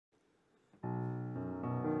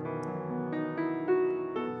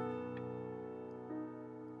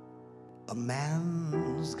A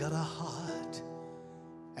man's got a heart,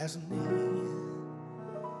 hasn't he?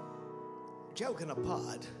 Joking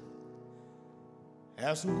apart,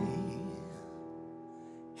 hasn't he?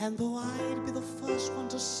 And though I'd be the first one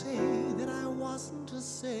to say that I wasn't a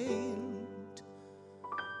saint,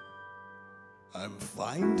 I'm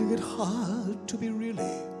finding it hard to be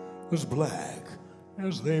really as black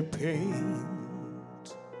as they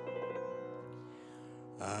paint.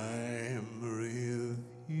 I'm reviewing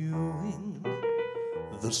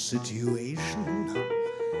the situation.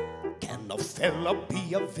 Can a fella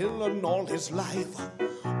be a villain all his life?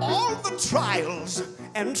 All the trials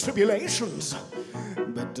and tribulations.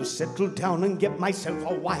 Better settle down and get myself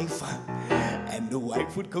a wife. And a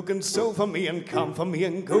wife would cook and sew for me and come for me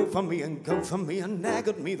and go for me and go for me and nag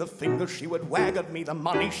at me. The finger she would wag at me, the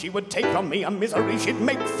money she would take from me, a misery she'd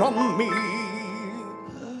make from me.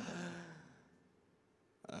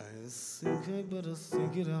 I think I better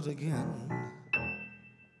think it out again.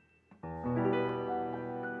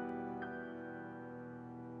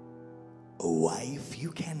 A wife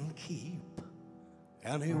you can keep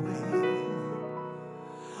anyway.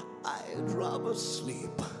 I'd rather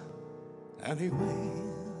sleep anyway.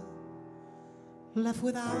 Left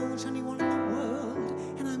without anyone in the world,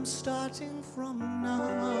 and I'm starting from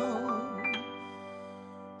now.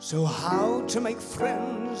 So how to make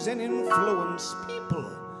friends and influence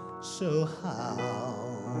people? So how?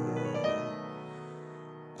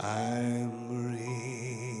 I'm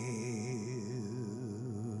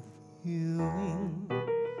reviewing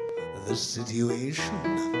the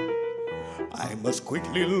situation. I must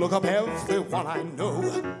quickly look up everyone I know.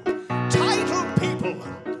 Titled people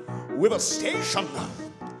with a station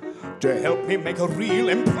to help me make a real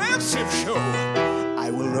impressive show. I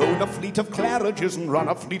will own a fleet of Claridges and run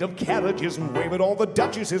a fleet of carriages and wave at all the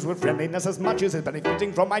duchesses with friendliness as much as is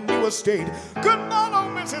benefiting from my new estate. Good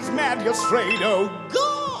morning, Mrs. Magistrate. Oh,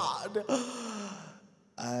 God!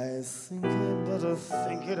 I think I better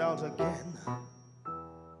think it out again.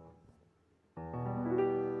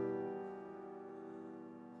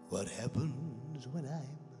 What happens when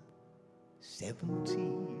I'm 70?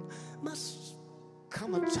 Must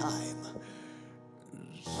come a time,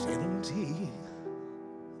 70,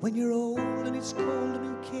 when you're old and it's cold and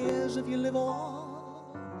who cares if you live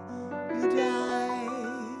or you die.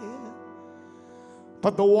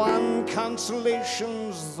 But the one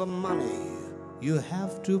consolation's the money you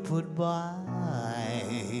have to put by.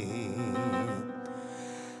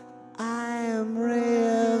 I'm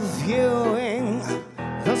reviewing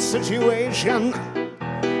the situation.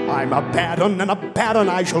 I'm a bad one, and a bad one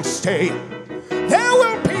I shall stay. There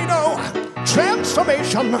will be no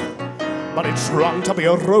transformation, but it's wrong to be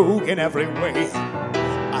a rogue in every way.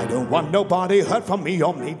 I don't want nobody hurt from me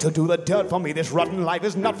or made to do the dirt for me. This rotten life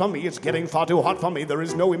is not for me. It's getting far too hot for me. There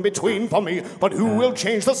is no in-between for me. But who will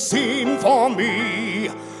change the scene for me?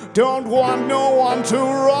 Don't want no one to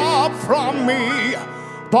rob from me,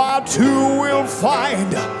 but who will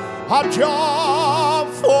find a job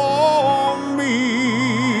for me?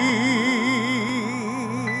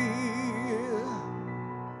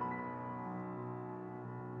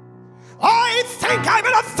 I think I'm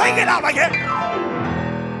gonna think it out again.